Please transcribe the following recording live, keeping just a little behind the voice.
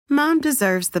Mom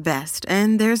deserves the best,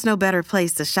 and there's no better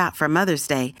place to shop for Mother's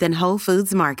Day than Whole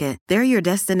Foods Market. They're your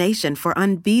destination for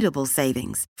unbeatable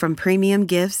savings, from premium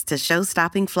gifts to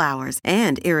show-stopping flowers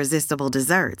and irresistible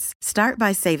desserts. Start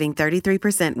by saving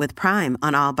 33% with Prime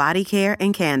on all body care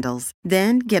and candles.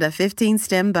 Then get a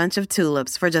 15-stem bunch of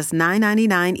tulips for just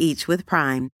 $9.99 each with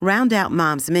Prime. Round out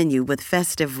Mom's menu with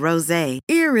festive rosé,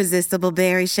 irresistible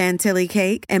berry chantilly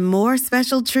cake, and more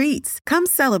special treats. Come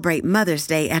celebrate Mother's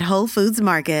Day at Whole Foods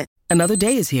Market. Another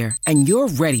day is here, and you're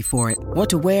ready for it. What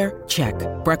to wear? Check.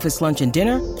 Breakfast, lunch, and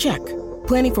dinner? Check.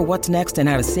 Planning for what's next and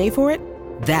how to save for it?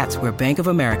 That's where Bank of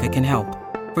America can help.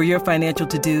 For your financial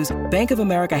to-dos, Bank of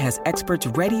America has experts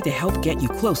ready to help get you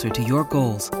closer to your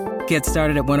goals. Get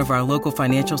started at one of our local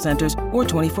financial centers or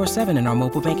 24/7 in our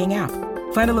mobile banking app.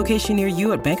 Find a location near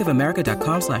you at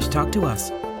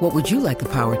bankofamerica.com/talktous. What would you like the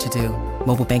power to do?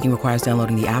 Mobile banking requires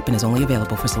downloading the app and is only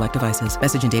available for select devices.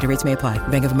 Message and data rates may apply.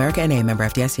 Bank of America N.A., member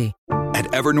FDIC. At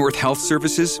Evernorth Health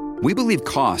Services, we believe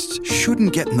costs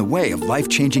shouldn't get in the way of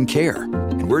life-changing care,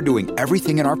 and we're doing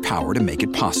everything in our power to make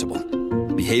it possible.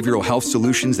 Behavioral health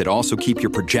solutions that also keep your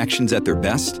projections at their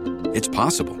best? It's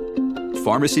possible.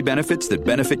 Pharmacy benefits that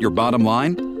benefit your bottom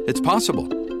line? It's possible.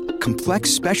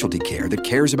 Complex specialty care that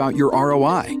cares about your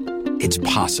ROI? It's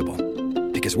possible.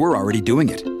 Because we're already doing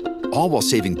it. All while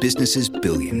saving businesses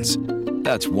billions.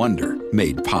 That's Wonder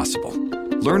made possible.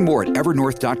 Learn more at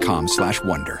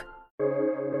evernorth.com/wonder.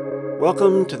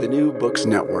 Welcome to the New Books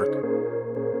Network.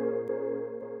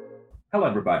 Hello,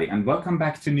 everybody, and welcome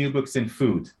back to New Books in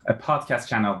Food, a podcast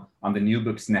channel on the New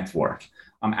Books Network.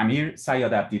 I'm Amir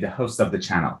Sayadabdi, the host of the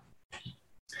channel.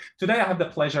 Today, I have the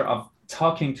pleasure of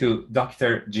talking to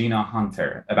Dr. Gina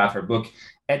Hunter about her book,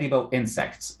 Edible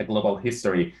Insects, A Global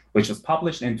History, which was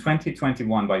published in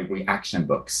 2021 by Reaction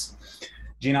Books.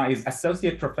 Gina is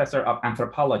Associate Professor of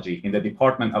Anthropology in the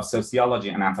Department of Sociology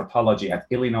and Anthropology at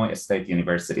Illinois State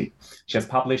University. She has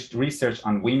published research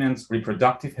on women's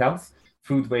reproductive health,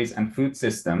 foodways and food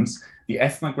systems, the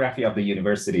ethnography of the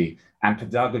university, and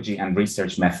pedagogy and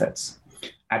research methods.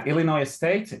 At Illinois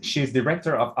State, she is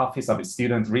Director of Office of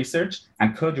Student Research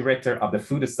and co-director of the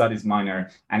Food Studies minor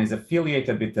and is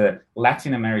affiliated with the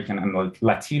Latin American and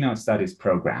Latino Studies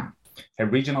program. Her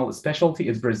regional specialty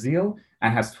is Brazil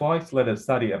and has twice led a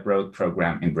study abroad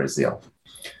program in Brazil.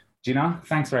 Gina,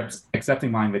 thanks for accepting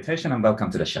my invitation and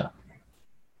welcome to the show.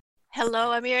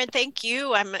 Hello, Amir, and thank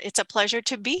you. It's a pleasure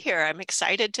to be here. I'm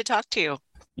excited to talk to you.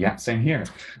 Yeah, same here.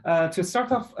 To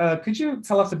start off, could you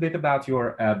tell us a bit about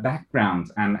your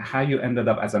background and how you ended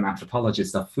up as an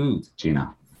anthropologist of food,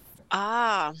 Gina?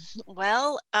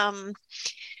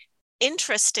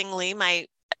 Interestingly,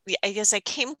 I guess I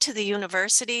came to the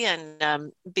university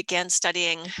and began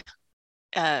studying.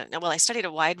 I studied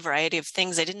a wide variety of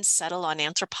things. I didn't settle on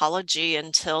anthropology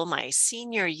until my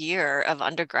senior year of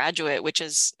undergraduate, which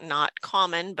is not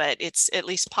common, but it's at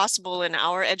least possible in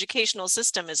our educational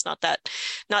system. It's not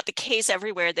the case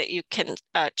everywhere that you can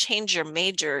change your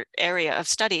major area of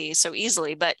study so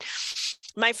easily. But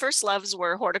my first loves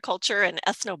were horticulture and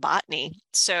ethnobotany.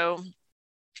 So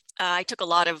I took a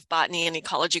lot of botany and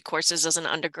ecology courses as an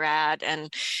undergrad,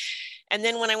 and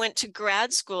then when I went to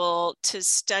grad school to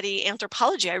study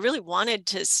anthropology, I really wanted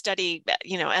to study,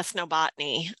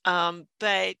 ethnobotany,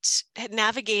 but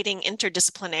navigating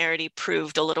interdisciplinarity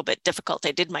proved a little bit difficult.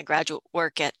 I did my graduate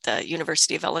work at the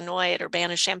University of Illinois at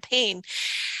Urbana-Champaign,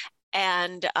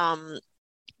 and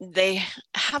they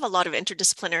have a lot of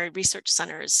interdisciplinary research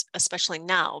centers, especially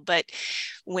now. But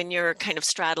when you're kind of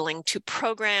straddling two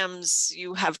programs,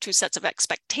 you have two sets of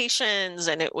expectations,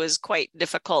 and it was quite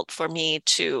difficult for me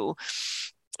to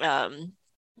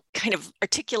kind of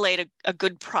articulate a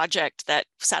good project that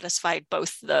satisfied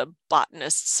both the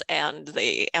botanists and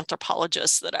the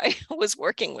anthropologists that I was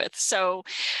working with. So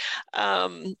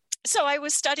I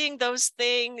was studying those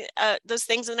things,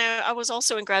 and I was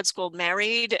also in grad school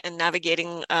married and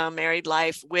navigating married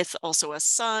life with also a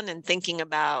son and thinking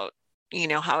about,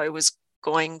 how I was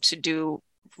going to do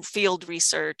field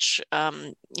research,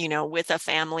 with a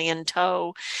family in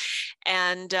tow.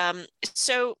 And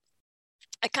so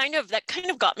that kind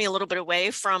of got me a little bit away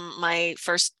from my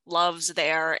first loves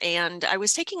there. And I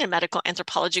was taking a medical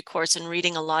anthropology course and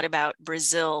reading a lot about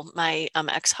Brazil. My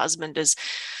ex-husband is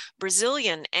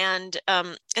Brazilian, and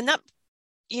that,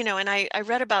 and I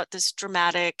read about this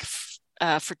dramatic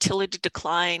fertility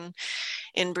decline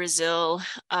in Brazil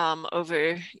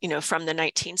over, from the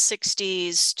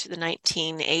 1960s to the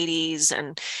 1980s,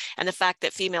 and the fact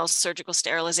that female surgical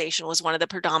sterilization was one of the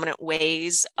predominant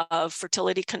ways of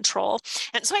fertility control.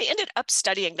 And so I ended up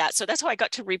studying that. So that's how I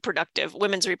got to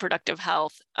women's reproductive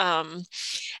health. And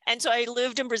so I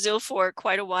lived in Brazil for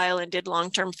quite a while and did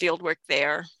long-term field work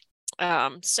there.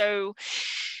 So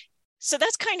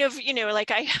that's kind of,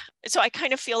 I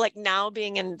kind of feel like now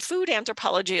being in food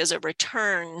anthropology is a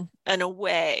return in a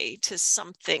way to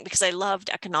something, because I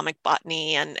loved economic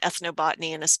botany and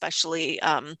ethnobotany, and especially,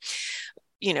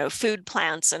 food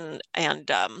plants and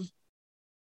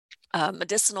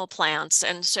medicinal plants.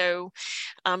 And so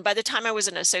by the time I was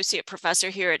an associate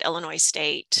professor here at Illinois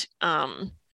State,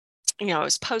 I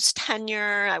was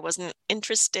post-tenure. I wasn't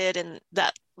interested in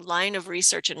that line of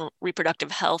research in reproductive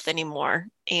health anymore.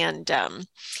 And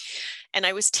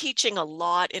I was teaching a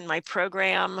lot in my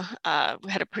program.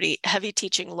 We had a pretty heavy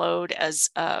teaching load as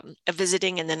a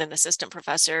visiting and then an assistant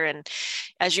professor. And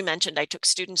as you mentioned, I took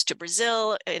students to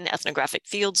Brazil in ethnographic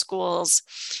field schools.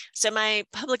 So my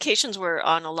publications were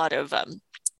on a lot of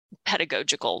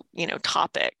pedagogical,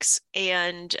 topics.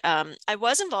 And I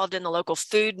was involved in the local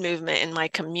food movement in my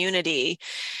community.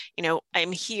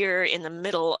 I'm here in the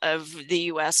middle of the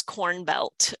US Corn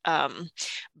Belt.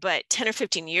 But 10 or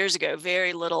 15 years ago,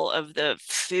 very little of the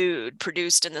food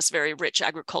produced in this very rich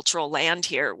agricultural land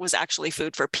here was actually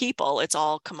food for people. It's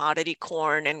all commodity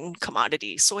corn and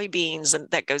commodity soybeans, and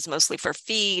that goes mostly for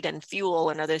feed and fuel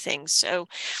and other things. So,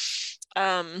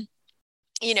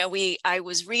 I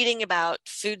was reading about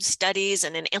food studies,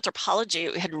 and in anthropology,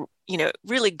 it had,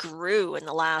 really grew in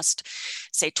the last,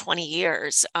 say, 20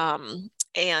 years.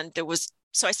 And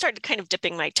so I started kind of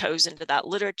dipping my toes into that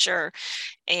literature,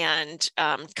 and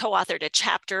co-authored a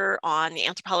chapter on the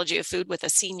anthropology of food with a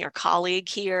senior colleague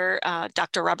here,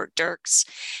 Dr. Robert Dirks.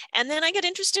 And then I got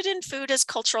interested in food as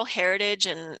cultural heritage,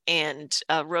 and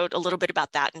wrote a little bit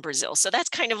about that in Brazil. So that's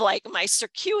kind of like my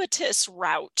circuitous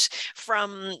route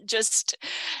from just,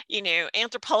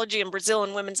 anthropology in Brazil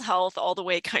and women's health, all the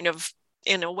way kind of,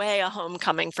 in a way, a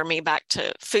homecoming for me back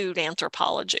to food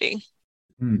anthropology.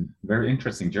 Very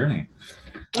interesting journey.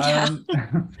 Yeah.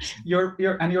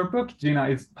 Your book, Gina,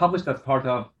 is published as part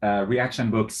of Reaction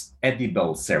Books'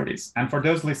 Edible series. And for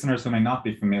those listeners who may not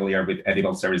be familiar with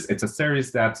Edible series, it's a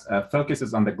series that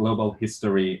focuses on the global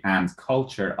history and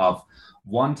culture of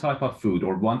one type of food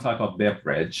or one type of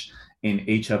beverage in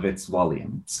each of its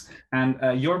volumes.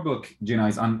 And your book, Gina,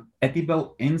 is on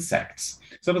edible insects.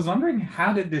 So I was wondering,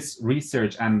 how did this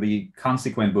research and the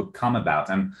consequent book come about,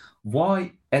 and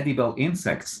why edible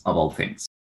insects of all things?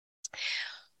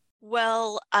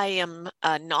 Well, I am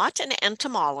not an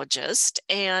entomologist,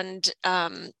 and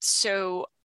so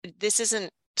this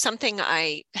isn't something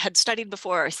I had studied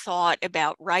before or thought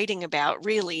about writing about,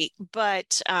 really.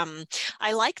 But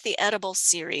I like the edible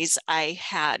series. I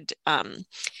had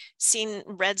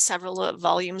read several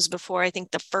volumes before. I think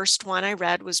the first one I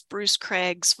read was Bruce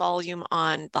Craig's volume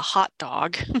on the hot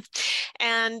dog.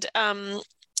 And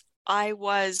I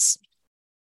was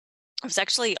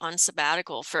actually on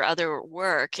sabbatical for other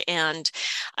work, and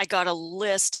I got a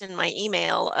list in my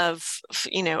email of,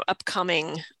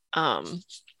 upcoming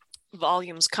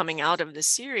volumes coming out of the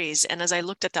series. And as I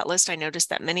looked at that list, I noticed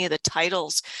that many of the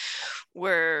titles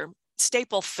were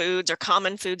staple foods or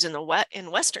common foods in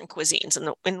Western cuisines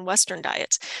and in Western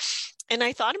diets. And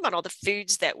I thought about all the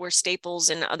foods that were staples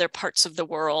in other parts of the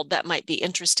world that might be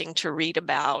interesting to read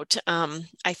about.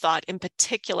 I thought, in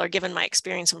particular, given my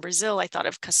experience in Brazil, I thought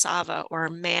of cassava or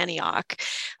manioc,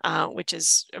 which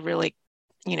is a really,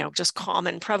 just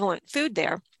common, prevalent food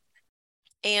there,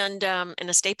 and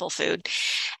a staple food.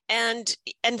 And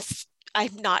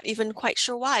I'm not even quite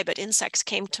sure why, but insects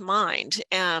came to mind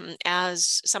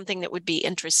as something that would be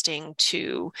interesting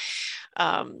to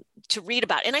read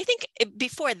about. And I think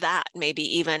before that, maybe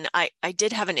even I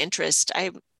did have an interest.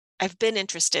 I've been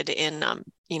interested in,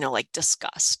 like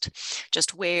disgust,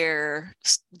 just where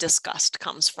disgust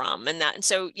comes from, and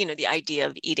so, the idea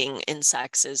of eating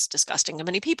insects is disgusting to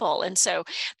many people. And so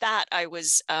that I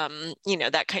was,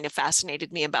 that kind of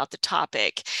fascinated me about the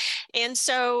topic. And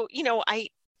so,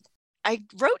 I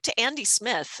wrote to Andy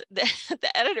Smith, the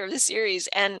editor of the series,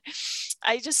 and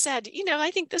I just said, I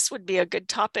think this would be a good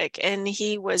topic. And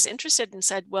he was interested and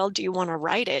said, well, do you want to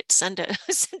write it? Send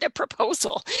a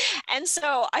proposal. And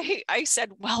so I said,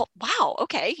 well, wow,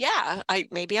 okay, yeah,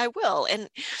 maybe I will. And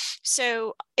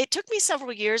so it took me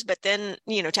several years, but then,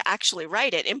 to actually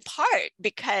write it, in part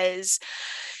because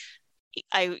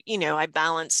I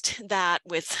balanced that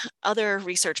with other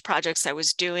research projects I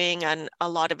was doing, and a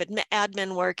lot of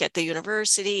admin work at the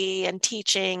university and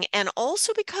teaching, and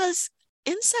also because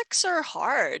insects are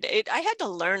hard. I had to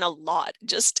learn a lot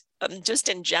just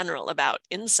in general about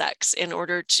insects in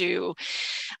order to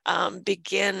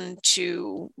begin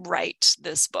to write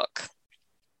this book.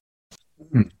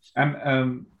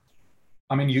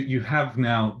 I mean, you have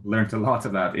now learned a lot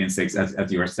about insects,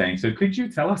 as you were saying. So could you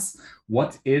tell us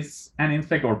what is an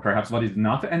insect, or perhaps what is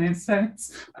not an insect?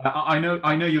 I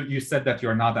know you said that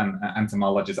you're not an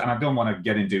entomologist, and I don't want to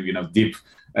get into deep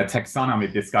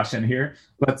taxonomy discussion here.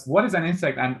 But what is an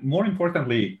insect, and more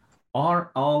importantly,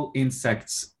 are all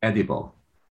insects edible?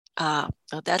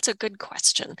 That's a good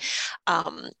question.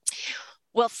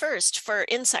 Well, first, for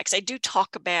insects, I do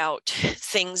talk about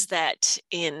things that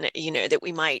that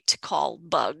we might call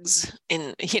bugs.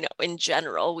 In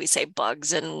general, we say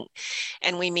bugs,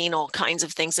 and we mean all kinds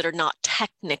of things that are not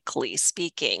technically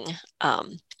speaking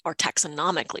or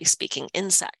taxonomically speaking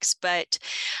insects. But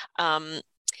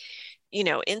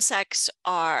insects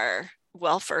are,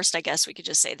 well, first, I guess we could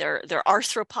just say they're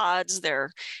arthropods,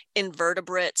 they're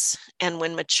invertebrates, and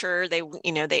when mature,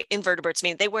 invertebrates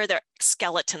mean they wear their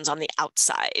skeletons on the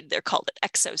outside. They're called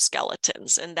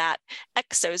exoskeletons, and that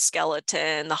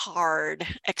exoskeleton, the hard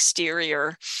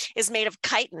exterior, is made of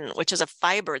chitin, which is a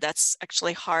fiber that's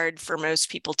actually hard for most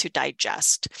people to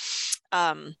digest.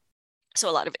 So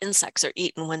a lot of insects are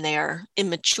eaten when they are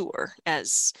immature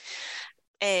as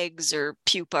eggs or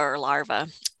pupa or larvae.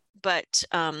 But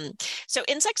so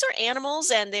insects are animals,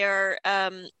 and they're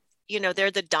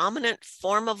the dominant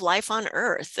form of life on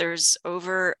Earth. There's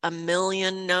over 1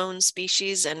 million known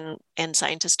species, and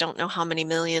scientists don't know how many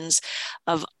millions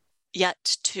of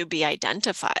yet to be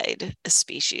identified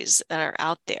species that are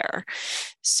out there.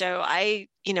 So I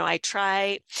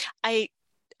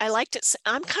like to,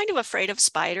 I'm kind of afraid of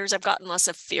spiders. I've gotten less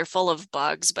fearful of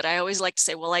bugs, but I always like to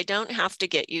say, well, I don't have to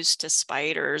get used to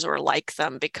spiders or like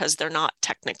them because they're not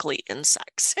technically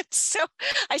insects. So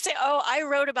I say, oh, I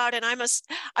wrote about it, and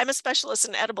I'm a specialist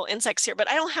in edible insects here, but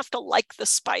I don't have to like the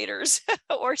spiders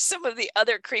or some of the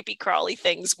other creepy crawly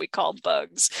things we call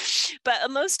bugs.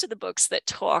 But most of the books that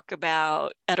talk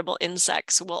about edible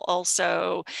insects will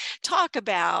also talk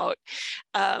about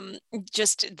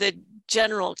just the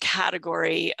general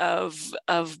category of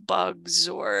bugs,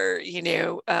 or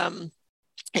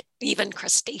even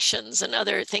crustaceans and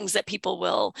other things that people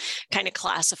will kind of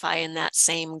classify in that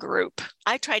same group.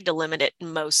 I tried to limit it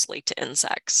mostly to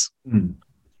insects.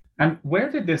 And where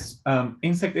did this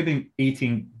insect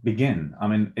eating begin? I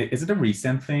mean, is it a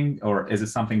recent thing, or is it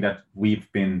something that we've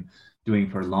been doing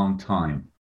for a long time?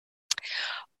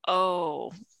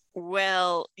 Oh,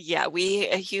 well, yeah, we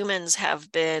humans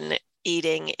have been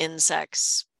eating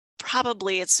insects.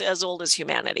 Probably it's as old as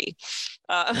humanity.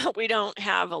 We don't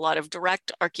have a lot of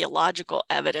direct archaeological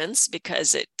evidence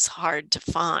because it's hard to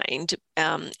find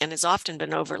and has often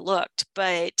been overlooked.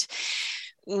 But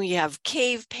we have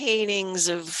cave paintings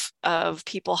of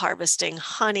people harvesting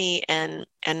honey, and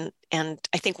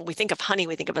I think when we think of honey,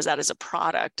 we think of that as a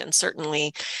product, and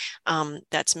certainly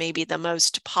that's maybe the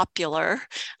most popular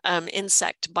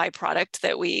insect byproduct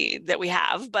that we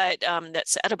have, but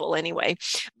that's edible anyway.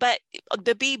 But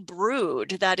the bee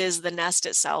brood, that is the nest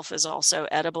itself, is also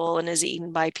edible and is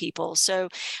eaten by people. So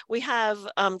we have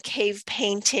cave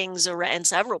paintings in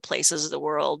several places of the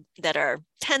world that are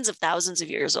tens of thousands of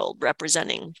years old,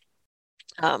 representing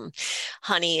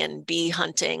honey and bee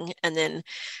hunting, and then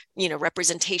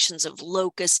representations of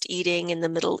locust eating in the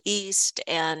Middle East,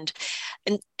 and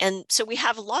so we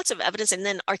have lots of evidence, and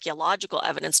then archaeological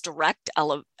evidence, direct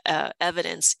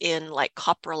evidence in like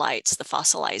coprolites, the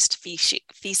fossilized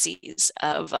feces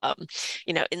of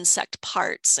insect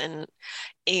parts, and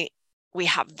we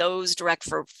have those direct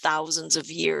for thousands of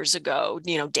years ago,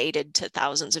 dated to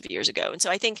thousands of years ago. And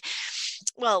so I think,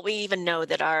 well, we even know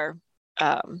that our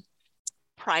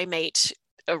primate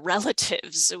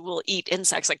relatives will eat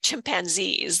insects, like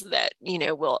chimpanzees that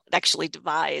will actually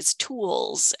devise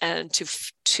tools and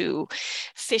to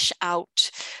fish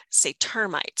out, say,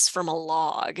 termites from a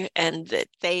log, and that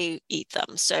they eat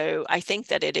them. So I think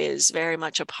that it is very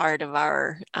much a part of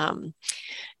our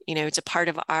it's a part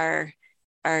of our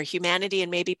humanity, and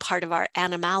maybe part of our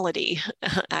animality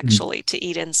actually to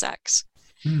eat insects.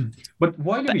 But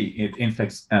why do we eat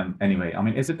insects anyway? I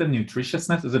mean, is it the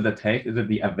nutritiousness? Is it the taste? Is it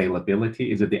the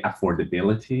availability? Is it the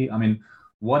affordability? I mean,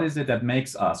 what is it that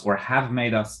makes us, or have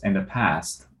made us in the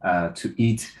past, to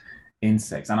eat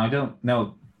insects? And I don't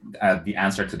know the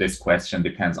answer to this question,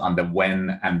 depends on the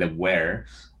when and the where,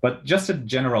 but just a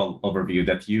general overview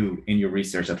that you, in your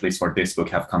research, at least for this book,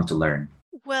 have come to learn.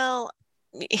 Well,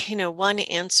 one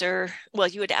answer, well,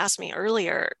 you had asked me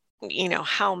earlier,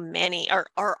 how many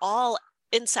are all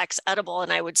insects edible?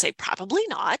 And I would say probably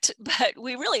not, but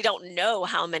we really don't know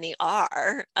how many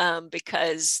are,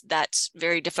 because that's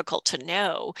very difficult to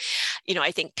know.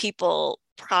 I think people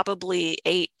probably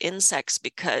ate insects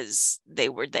because they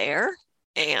were there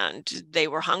and they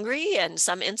were hungry. And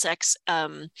some insects,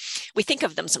 we think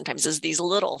of them sometimes as these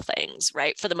little things,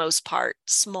 right? For the most part,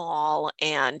 small,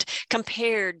 and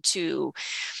compared to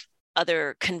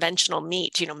other conventional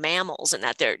meat, mammals, and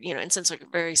that they're, insects are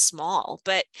very small,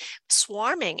 but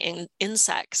swarming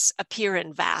insects appear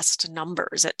in vast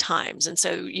numbers at times. And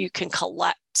so you can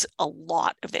collect a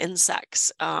lot of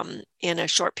insects in a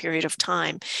short period of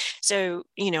time. So,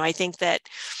 I think that,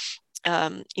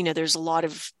 there's a lot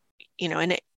of,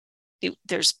 and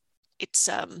it's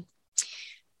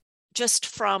just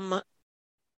from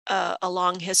a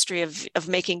long history of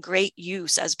making great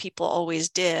use, as people always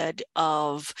did,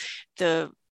 of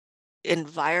the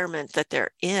environment that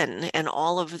they're in and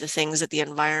all of the things that the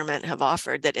environment have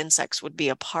offered, that insects would be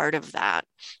a part of that.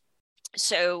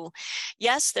 So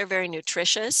yes, they're very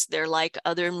nutritious. They're like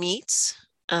other meats.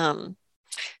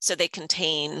 So they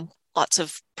contain lots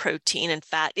of protein and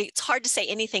fat. It's hard to say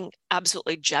anything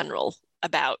absolutely general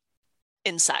about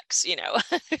insects,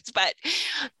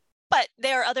 but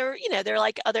they're other, they're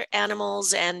like other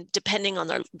animals, and depending on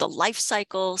the life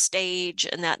cycle stage,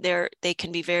 and that they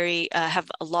can be very have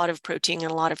a lot of protein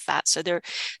and a lot of fat, so they're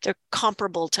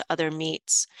comparable to other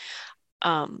meats.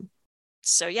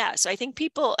 So I think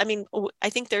I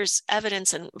think there's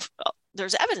evidence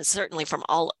certainly from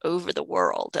all over the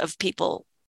world of people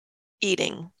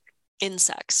eating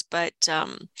insects, but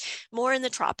more in the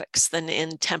tropics than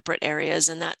in temperate areas,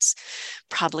 and that's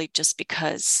probably just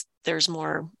because there's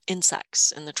more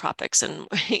insects in the tropics, and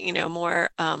more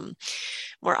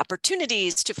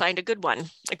opportunities to find a good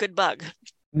bug.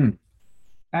 And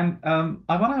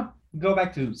I want to go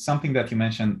back to something that you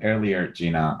mentioned earlier,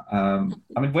 Gina.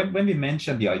 When we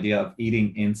mentioned the idea of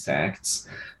eating insects,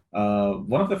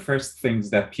 one of the first things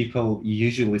that people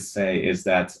usually say is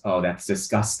that, oh, that's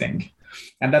disgusting.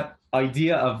 And that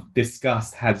idea of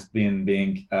disgust has been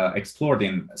being explored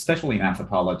especially in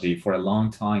anthropology for a long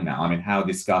time now. How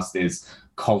disgust is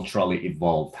culturally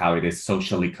evolved, how it is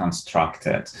socially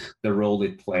constructed, the role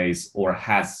it plays or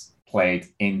has played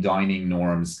in dining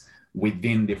norms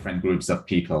within different groups of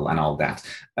people and all that.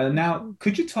 Now,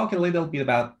 could you talk a little bit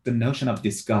about the notion of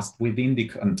disgust within the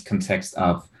context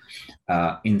of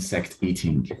insect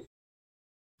eating?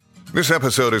 This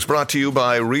episode is brought to you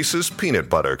by Reese's Peanut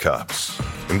Butter Cups.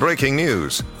 In breaking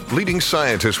news, leading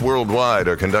scientists worldwide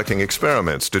are conducting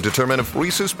experiments to determine if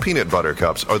Reese's Peanut Butter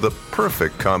Cups are the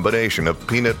perfect combination of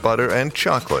peanut butter and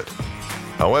chocolate.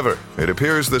 However, it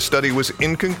appears the study was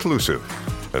inconclusive,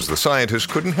 as the scientists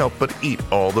couldn't help but eat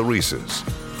all the Reese's.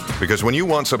 Because when you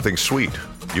want something sweet,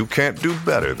 you can't do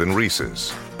better than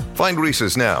Reese's. Find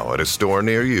Reese's now at a store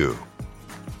near you.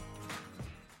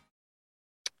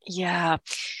 Yeah,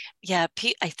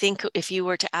 I think if you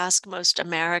were to ask most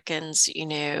Americans,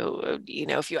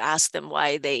 if you ask them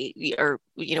why they, or,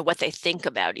 what they think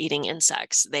about eating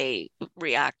insects, they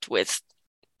react with,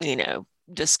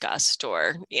 disgust,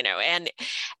 or, and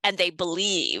they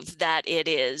believe that it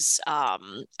is,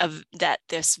 that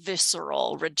this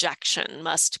visceral rejection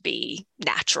must be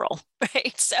natural,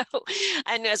 right? So,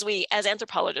 and as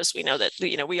anthropologists, we know that,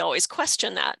 we always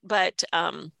question that, but,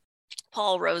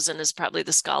 Paul Rosen is probably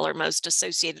the scholar most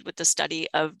associated with the study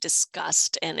of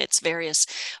disgust and its various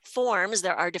forms.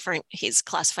 He's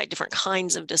classified different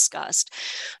kinds of disgust,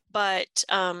 but,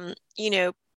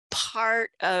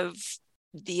 part of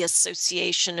the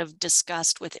association of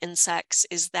disgust with insects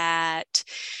is that,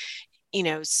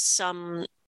 some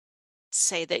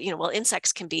say that,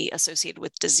 insects can be associated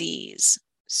with disease.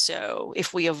 So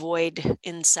if we avoid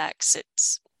insects,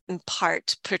 it's in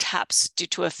part perhaps due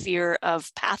to a fear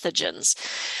of pathogens.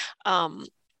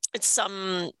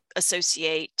 Some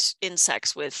associate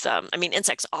insects with,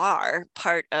 insects are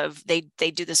part of, they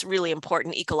do this really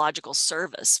important ecological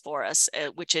service for us,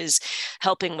 which is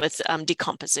helping with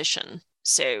decomposition.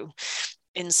 So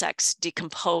insects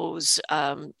decompose,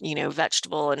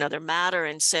 vegetable and other matter.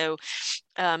 And so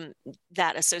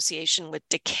that association with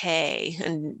decay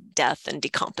and death and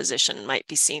decomposition might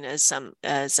be seen as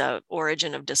a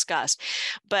origin of disgust.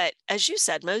 But as you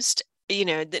said, none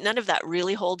of that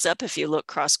really holds up if you look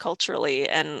cross-culturally,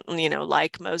 and,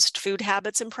 like most food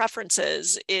habits and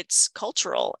preferences, it's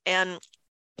cultural. And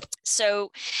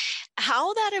so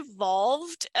how that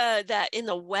evolved, that in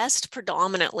the West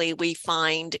predominantly we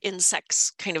find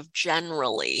insects kind of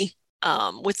generally,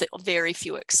 with very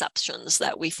few exceptions,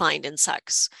 that we find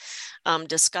insects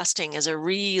disgusting, is a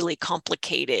really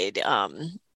complicated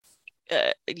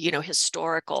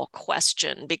historical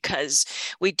question, because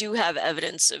we do have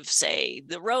evidence of, say,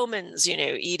 the Romans,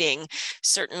 eating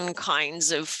certain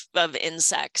kinds of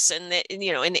insects, and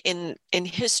in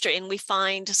history, and we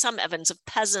find some evidence of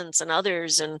peasants and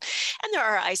others, and there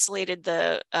are isolated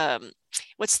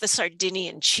what's the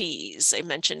Sardinian cheese? I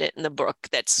mentioned it in the book.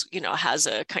 That's, has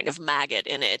a kind of maggot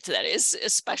in it that is a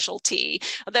specialty.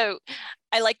 Although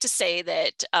I like to say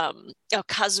that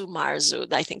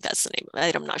Kazumarzu, I think that's the name.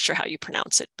 I'm not sure how you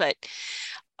pronounce it, but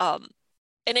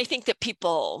and I think that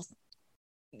people,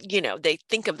 they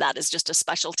think of that as just a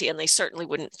specialty, and they certainly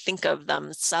wouldn't think of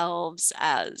themselves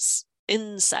as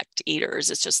insect eaters.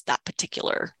 It's just that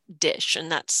particular dish.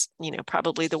 And that's,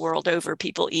 probably the world over,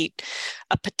 people eat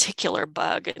a particular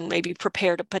bug and maybe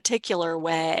prepared a particular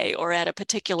way or at a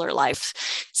particular life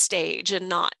stage, and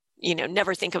not,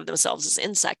 never think of themselves as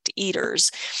insect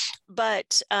eaters.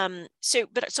 But so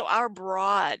our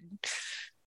broad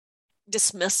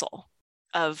dismissal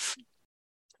of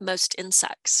most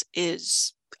insects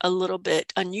is a little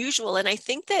bit unusual. And I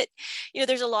think that,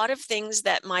 there's a lot of things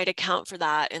that might account for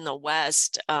that in the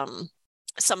West.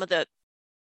 Some of the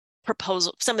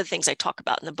things I talk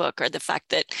about in the book are the fact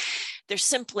that there's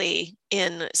simply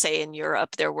in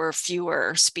Europe, there were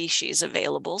fewer species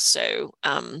available. So,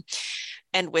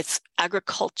 and with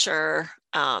agriculture,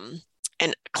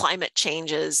 and climate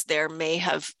changes, there may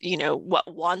have,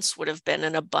 what once would have been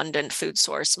an abundant food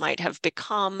source might have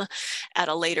become at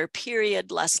a later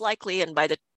period less likely. And by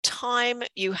the time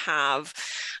you have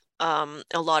a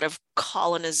lot of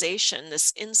colonization,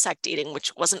 this insect eating,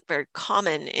 which wasn't very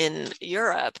common in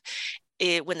Europe,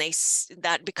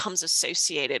 that becomes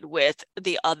associated with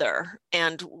the other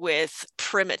and with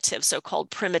so-called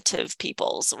primitive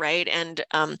peoples, right? And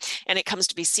it comes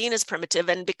to be seen as primitive,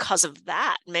 and because of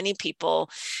that, many people,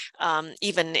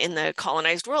 even in the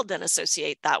colonized world, then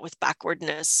associate that with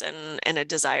backwardness and a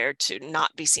desire to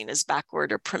not be seen as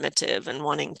backward or primitive and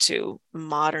wanting to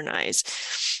modernize.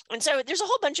 And so there's a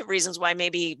whole bunch of reasons why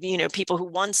maybe, people who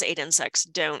once ate insects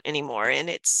don't anymore, and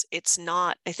it's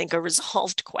not, I think, a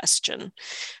resolved question.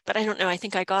 But I don't know. I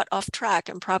think I got off track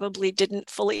and probably didn't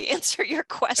fully answer your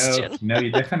question. Oh, no,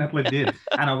 you definitely did.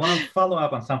 And I want to follow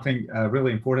up on something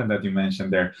really important that you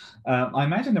mentioned there. I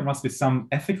imagine there must be some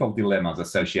ethical dilemmas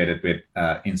associated with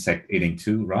insect eating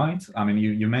too, right? I mean,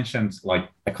 you mentioned like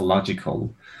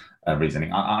ecological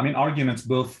reasoning. I mean, arguments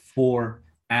both for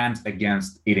and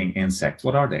against eating insects.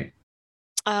 What are they?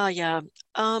 Yeah.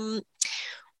 Well,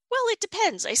 it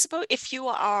depends. I suppose if you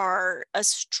are a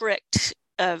strict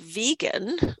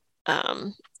vegan,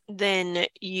 then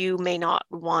you may not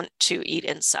want to eat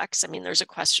insects. I mean, there's a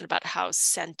question about how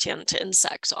sentient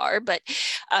insects are, but,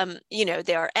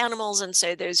 they are animals. And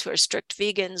so those who are strict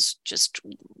vegans just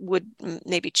would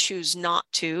maybe choose not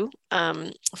to,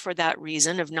 for that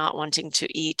reason of not wanting to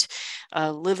eat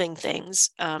living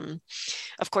things.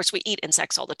 Of course, we eat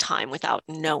insects all the time without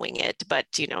knowing it, but,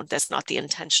 that's not the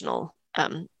intentional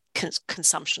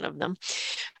consumption of them.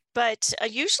 But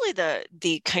usually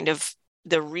the kind of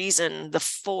the reason,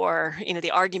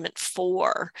 the argument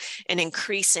for an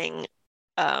increasing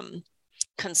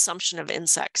consumption of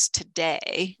insects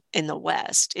today in the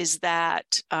West is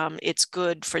that it's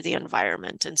good for the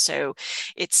environment. And so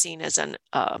it's seen as a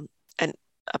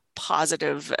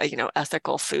positive,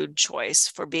 ethical food choice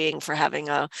for having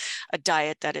a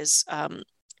diet that is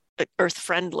earth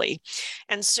friendly.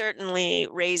 And certainly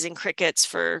raising crickets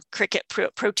for cricket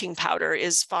protein powder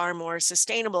is far more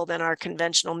sustainable than our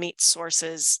conventional meat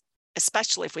sources,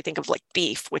 especially if we think of like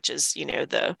beef, which is,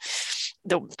 the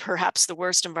perhaps the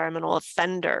worst environmental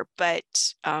offender.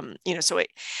 But,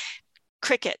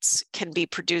 crickets can be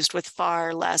produced with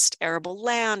far less arable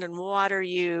land and water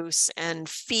use and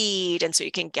feed. And so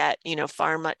you can get,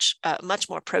 much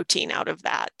more protein out of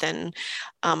that than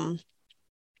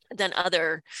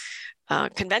other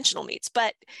conventional meats.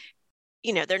 But,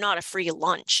 they're not a free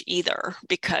lunch either,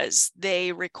 because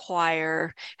they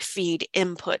require feed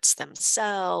inputs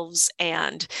themselves,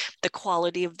 and the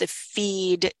quality of the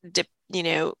feed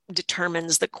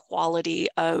determines the quality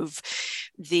of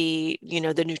the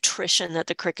nutrition that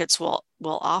the crickets will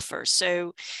offer.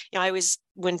 So,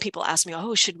 when people ask me,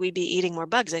 oh, should we be eating more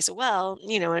bugs? I say, well,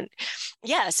 and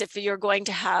yes, if you're going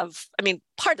to have,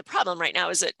 part of the problem right now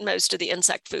is that most of the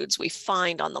insect foods we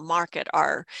find on the market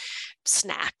are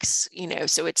snacks,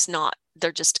 so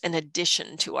they're just an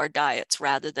addition to our diets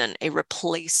rather than a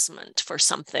replacement for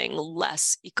something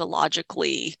less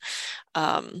ecologically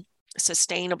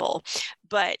sustainable.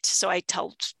 But so I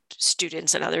tell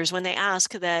students and others when they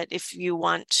ask that if you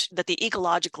want that the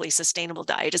ecologically sustainable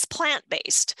diet is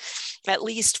plant-based, at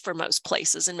least for most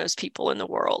places and most people in the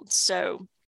world. So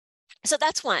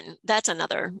that's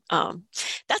another,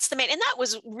 that's the main, and that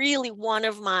was really one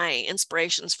of my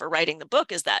inspirations for writing the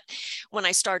book, is that when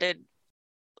I started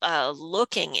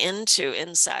looking into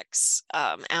insects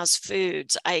as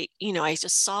foods, I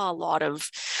just saw a lot of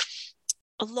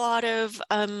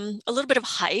a little bit of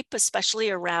hype, especially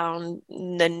around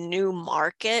the new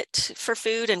market for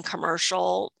food and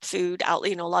commercial food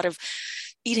outlet. A lot of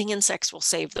eating insects will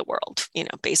save the world,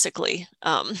 basically.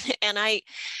 And I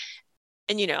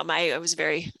was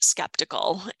very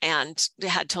skeptical and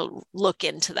had to look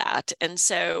into that. And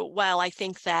so while I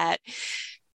think that,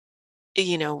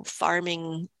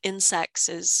 farming insects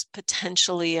is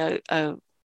potentially a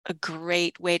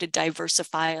great way to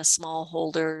diversify a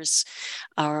smallholders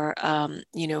or,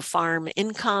 farm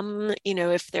income,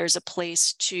 if there's a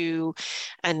place to,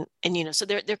 and so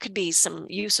there could be some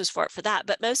uses for it for that.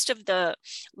 But most of the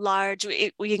large,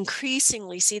 we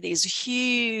increasingly see these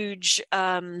huge,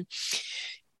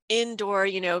 indoor,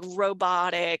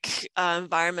 robotic,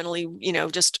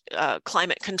 environmentally, just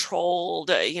climate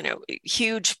controlled,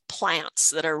 huge plants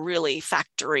that are really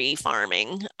factory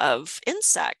farming of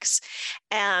insects.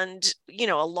 And,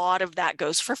 a lot of that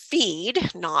goes for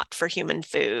feed, not for human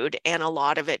food. And a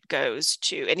lot of it goes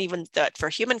to, and even that for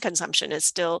human consumption is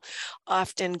still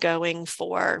often going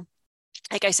for,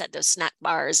 like I said, those snack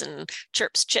bars and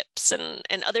Chirps chips and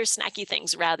other snacky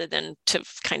things rather than to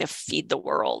kind of feed the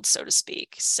world, so to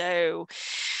speak. So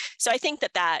I think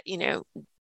that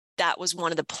that was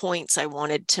one of the points I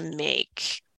wanted to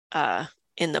make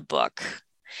in the book.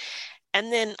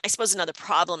 And then I suppose another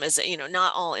problem is that,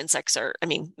 not all insects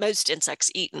most insects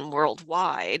eaten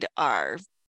worldwide are,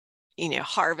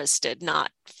 harvested,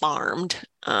 not farmed.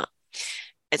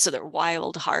 And so they're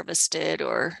wild harvested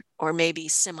or maybe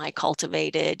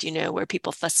semi-cultivated, where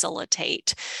people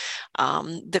facilitate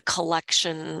the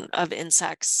collection of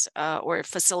insects or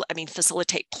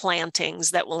facilitate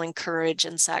plantings that will encourage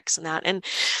insects and that. And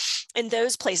in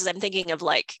those places, I'm thinking of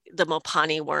like the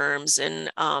Mopani worms in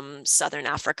Southern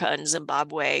Africa and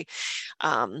Zimbabwe.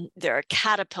 They're a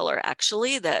caterpillar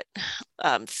actually that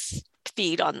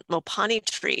feed on Mopani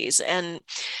trees, and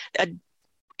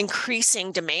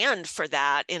increasing demand for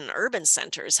that in urban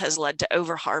centers has led to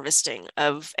overharvesting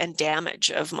of and damage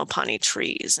of Mopani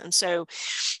trees. And so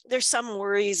there's some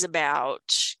worries about,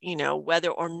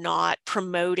 whether or not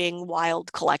promoting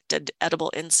wild collected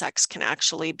edible insects can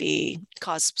actually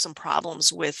cause some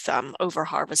problems with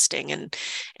overharvesting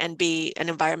and be an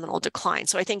environmental decline.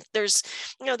 So I think there's,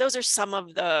 those are some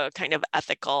of the kind of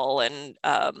ethical and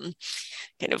kind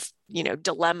of,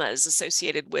 dilemmas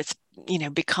associated with,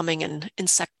 becoming an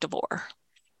insectivore.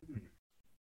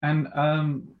 And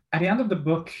at the end of the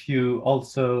book, you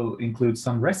also include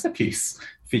some recipes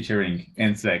featuring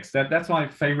insects. That's my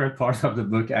favorite part of the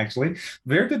book, actually.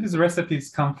 Where did these recipes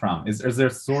come from? Is there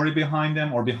a story behind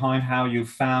them or behind how you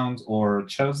found or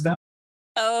chose them?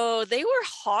 Oh, they were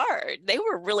hard. They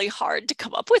were really hard to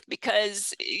come up with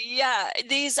because,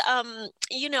 these,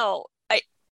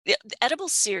 the edible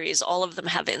series, all of them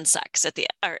have insects at the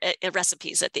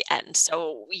recipes at the end.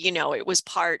 So, it was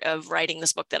part of writing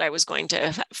this book that I was going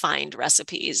to find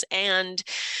recipes. And,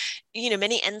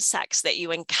 many insects that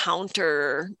you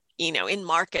encounter, in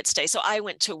markets today. So I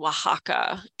went to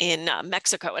Oaxaca in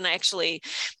Mexico, and I actually,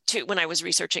 when I was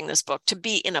researching this book, to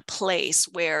be in a place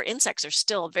where insects are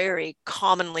still very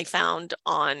commonly found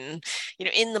on,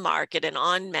 in the market and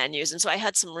on menus. And so I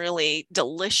had some really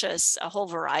delicious, a whole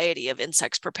variety of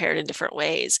insects prepared in different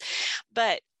ways.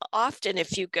 But often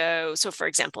if you go, so for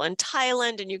example, in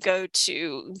Thailand, and you go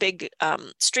to big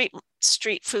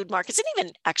street food markets, and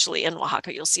even actually in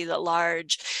Oaxaca, you'll see the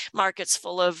large markets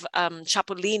full of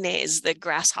chapulines, the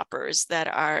grasshoppers that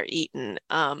are eaten.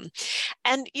 And,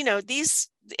 these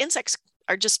insects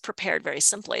are just prepared very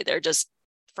simply. They're just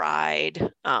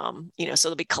fried, so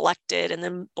they'll be collected and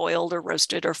then boiled or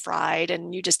roasted or fried,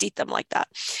 and you just eat them like that.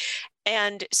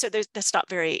 And so that's not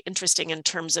very interesting in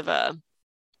terms of a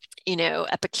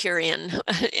Epicurean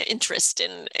interest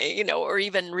in, or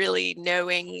even really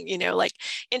knowing, like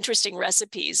interesting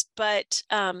recipes. But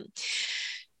I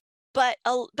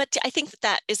think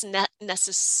that is not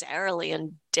necessarily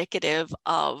indicative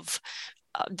of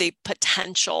the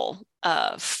potential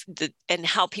of and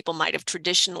how people might have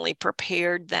traditionally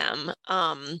prepared them.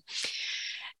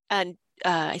 And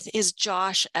is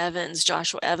Joshua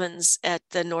Evans at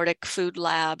the Nordic Food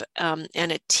Lab and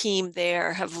a team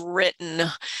there have written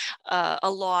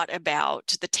a lot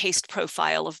about the taste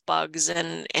profile of bugs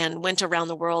and went around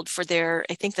the world for their,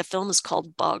 I think the film is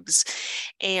called Bugs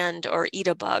or Eat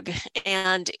a Bug.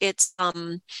 And it's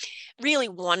really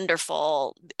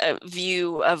wonderful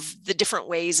view of the different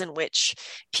ways in which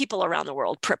people around the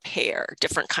world prepare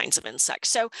different kinds of insects.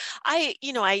 So I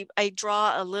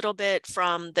draw a little bit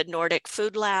from the Nordic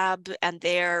Food Lab and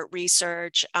their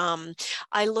research.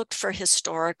 I looked for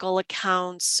historical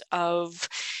accounts of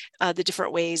the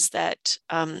different ways that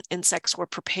insects were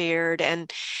prepared,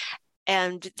 and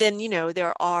And then,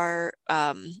 there are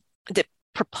the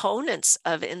proponents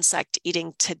of insect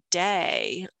eating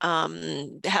today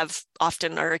have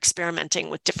often are experimenting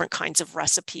with different kinds of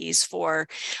recipes for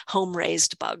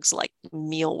home-raised bugs like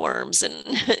mealworms and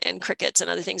and crickets and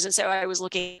other things. And so I was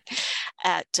looking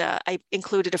at I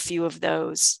included a few of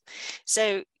those.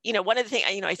 So one of the things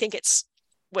I think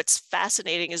what's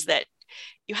fascinating is that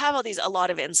you have a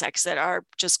lot of insects that are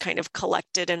just kind of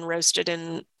collected and roasted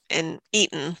and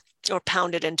eaten or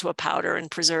pounded into a powder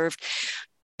and preserved.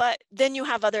 But then you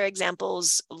have other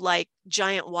examples like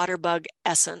giant water bug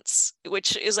essence,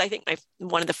 which is, I think,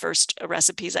 one of the first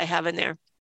recipes I have in there,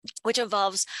 which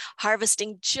involves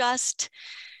harvesting just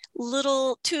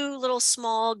two little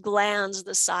small glands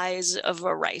the size of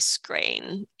a rice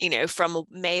grain, from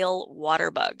male water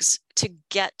bugs to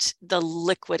get the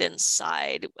liquid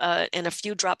inside. And a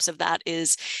few drops of that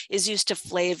is used to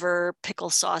flavor pickle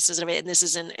sauces. And this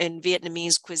is in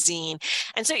Vietnamese cuisine.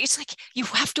 And so it's like, you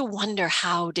have to wonder,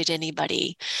 how did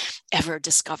anybody ever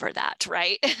discover that,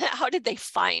 right? How did they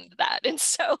find that? And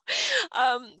so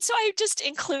I just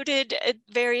included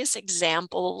various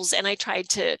examples, and I tried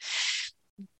to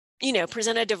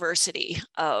present a diversity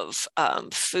of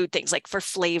food things, like for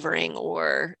flavoring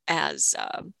or as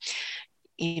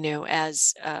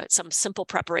some simple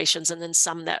preparations, and then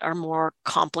some that are more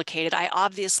complicated. I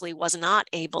obviously was not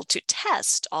able to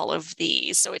test all of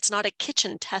these, so it's not a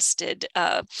kitchen tested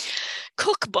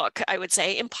cookbook, I would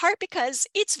say, in part because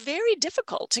it's very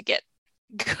difficult to get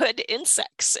good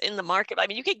insects in the market. I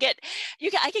mean,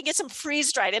 I could get some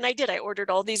freeze dried, and I did. I ordered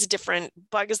all these different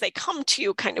bugs. They come to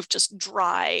you kind of just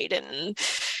dried and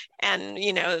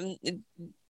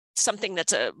something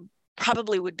that's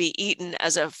probably would be eaten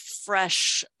as a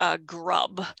fresh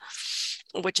grub,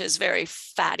 which is very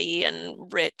fatty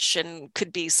and rich and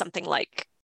could be something like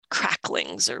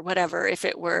cracklings or whatever if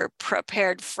it were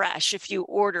prepared fresh. If you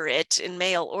order it in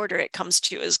mail order, it comes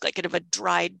to you as like kind of a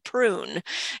dried prune.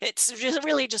 It's just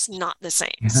really just not the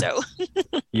same. So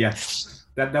yes,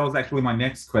 that was actually my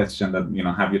next question. That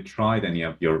have you tried any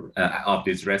of your of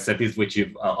these recipes, which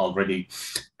you've already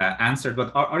answered?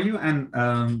 But are you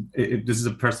this is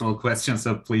a personal question,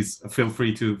 so please feel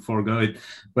free to forego it.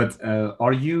 But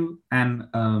are you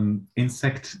an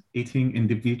insect eating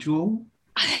individual?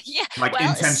 Yeah, like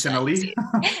intentionally.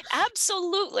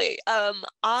 Absolutely.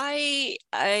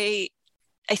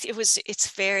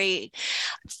 It's very,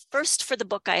 first for the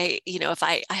book, if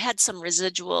I had some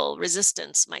residual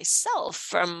resistance myself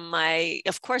from my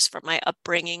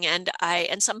upbringing, and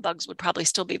some bugs would probably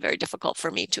still be very difficult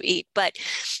for me to eat, but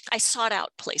I sought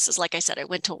out places. Like I said, I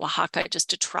went to Oaxaca just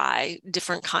to try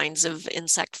different kinds of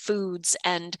insect foods.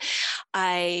 And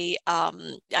I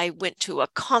went to a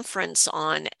conference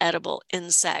on edible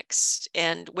insects,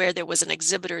 and where there was an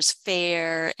exhibitors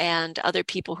fair and other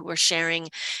people who were sharing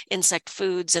insect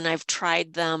foods, and I've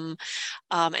tried them.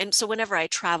 And so whenever I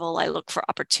travel, I look for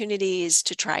opportunities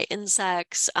to try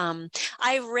insects.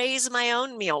 I raise my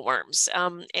own mealworms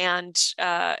and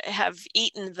have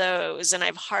eaten those, and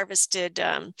I've harvested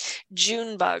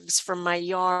June bugs from my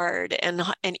yard and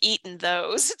eaten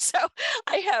those. So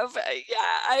I have,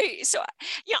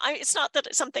 it's not that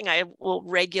it's something I will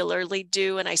regularly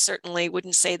do, and I certainly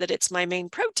wouldn't say that it's my main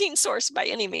protein source by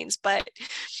any means, but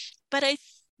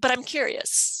I'm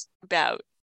curious about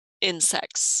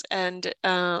insects and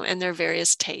their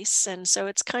various tastes, and so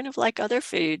it's kind of like other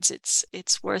foods.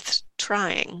 It's worth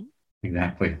trying.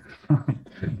 Exactly.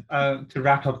 To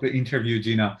wrap up the interview,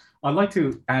 Gina, I'd like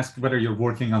to ask whether you're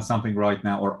working on something right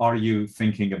now, or are you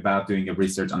thinking about doing a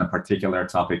research on a particular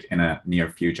topic in a near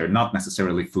future, not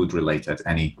necessarily food related,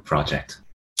 any project?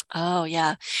 Oh,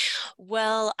 yeah.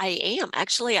 Well, I am.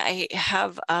 Actually, I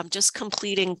have just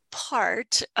completing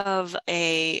part of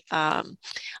a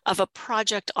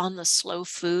project on the slow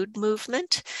food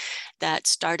movement that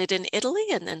started in Italy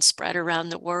and then spread around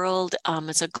the world.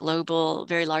 It's a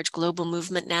very large global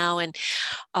movement now. And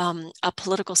a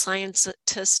political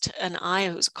scientist and I,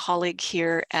 who's a colleague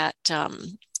here at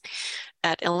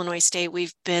Illinois State,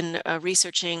 we've been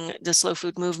researching the slow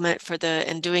food movement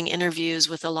and doing interviews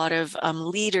with a lot of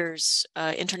leaders,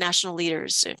 international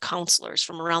leaders and counselors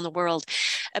from around the world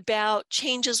about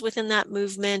changes within that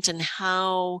movement and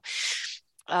how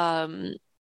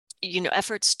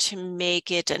efforts to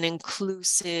make it an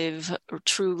inclusive,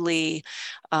 truly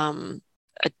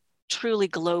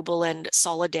global and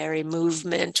solidary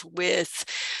movement with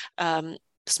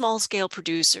small-scale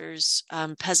producers,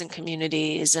 peasant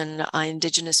communities, and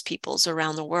indigenous peoples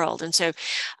around the world. And so,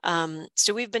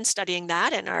 so we've been studying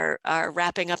that and are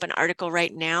wrapping up an article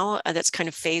right now that's kind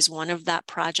of phase one of that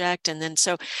project. And then,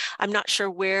 so I'm not sure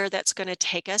where that's going to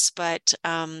take us, but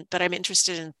I'm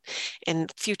interested in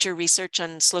future research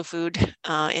on slow food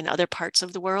in other parts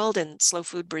of the world, and slow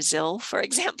food Brazil, for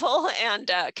example, and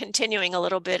continuing a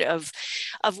little bit of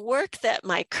work that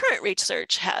my current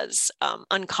research has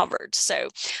uncovered. So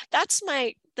that's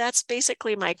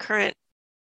basically my current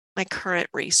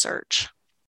research.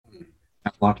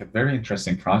 Like a very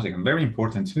interesting project and very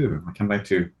important too. I can't wait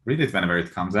to read it whenever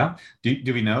it comes out.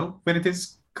 Do we know when it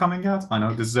is coming out? I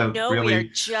know this is a really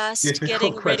we are just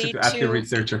getting ready to ask your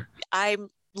researcher. I'm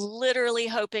literally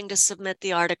hoping to submit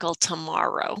the article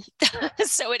tomorrow.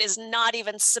 So it is not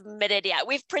even submitted yet.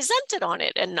 We've presented on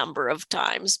it a number of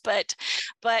times, but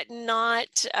not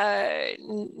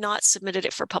submitted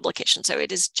it for publication. So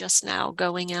it is just now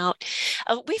going out.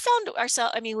 We found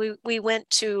ourselves, we went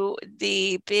to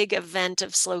the big event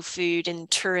of slow food in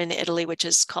Turin, Italy, which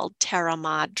is called Terra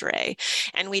Madre.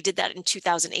 And we did that in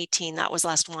 2018. That was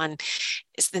last one.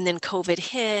 And then COVID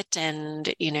hit,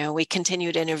 and we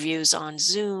continued interviews on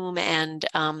Zoom, and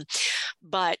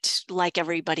but like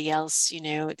everybody else,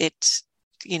 it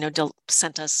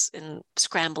sent us in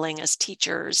scrambling as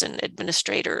teachers and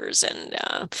administrators,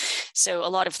 and so a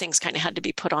lot of things kind of had to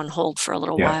be put on hold for a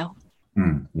little while.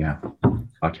 Yeah,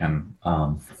 I can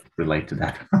relate to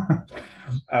that.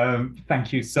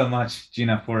 Thank you so much,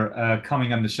 Gina, for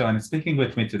coming on the show and speaking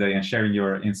with me today and sharing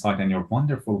your insight and your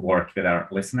wonderful work with our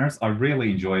listeners. I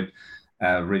really enjoyed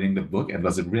reading the book. It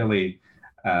was a really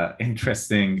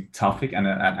interesting topic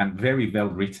and very well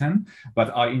written,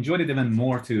 but I enjoyed it even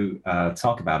more to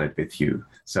talk about it with you.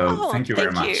 So thank you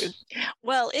very much.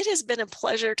 Well, it has been a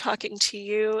pleasure talking to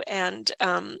you, and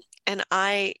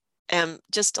I am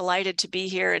just delighted to be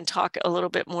here and talk a little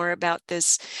bit more about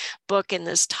this book and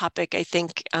this topic. I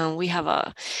think we have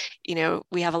a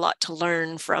lot to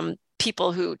learn from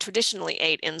people who traditionally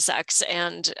ate insects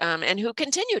and who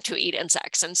continue to eat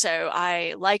insects. And so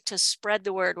I like to spread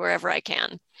the word wherever I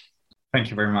can. Thank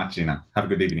you very much, Gina. Have a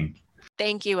good evening.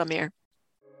 Thank you, Amir.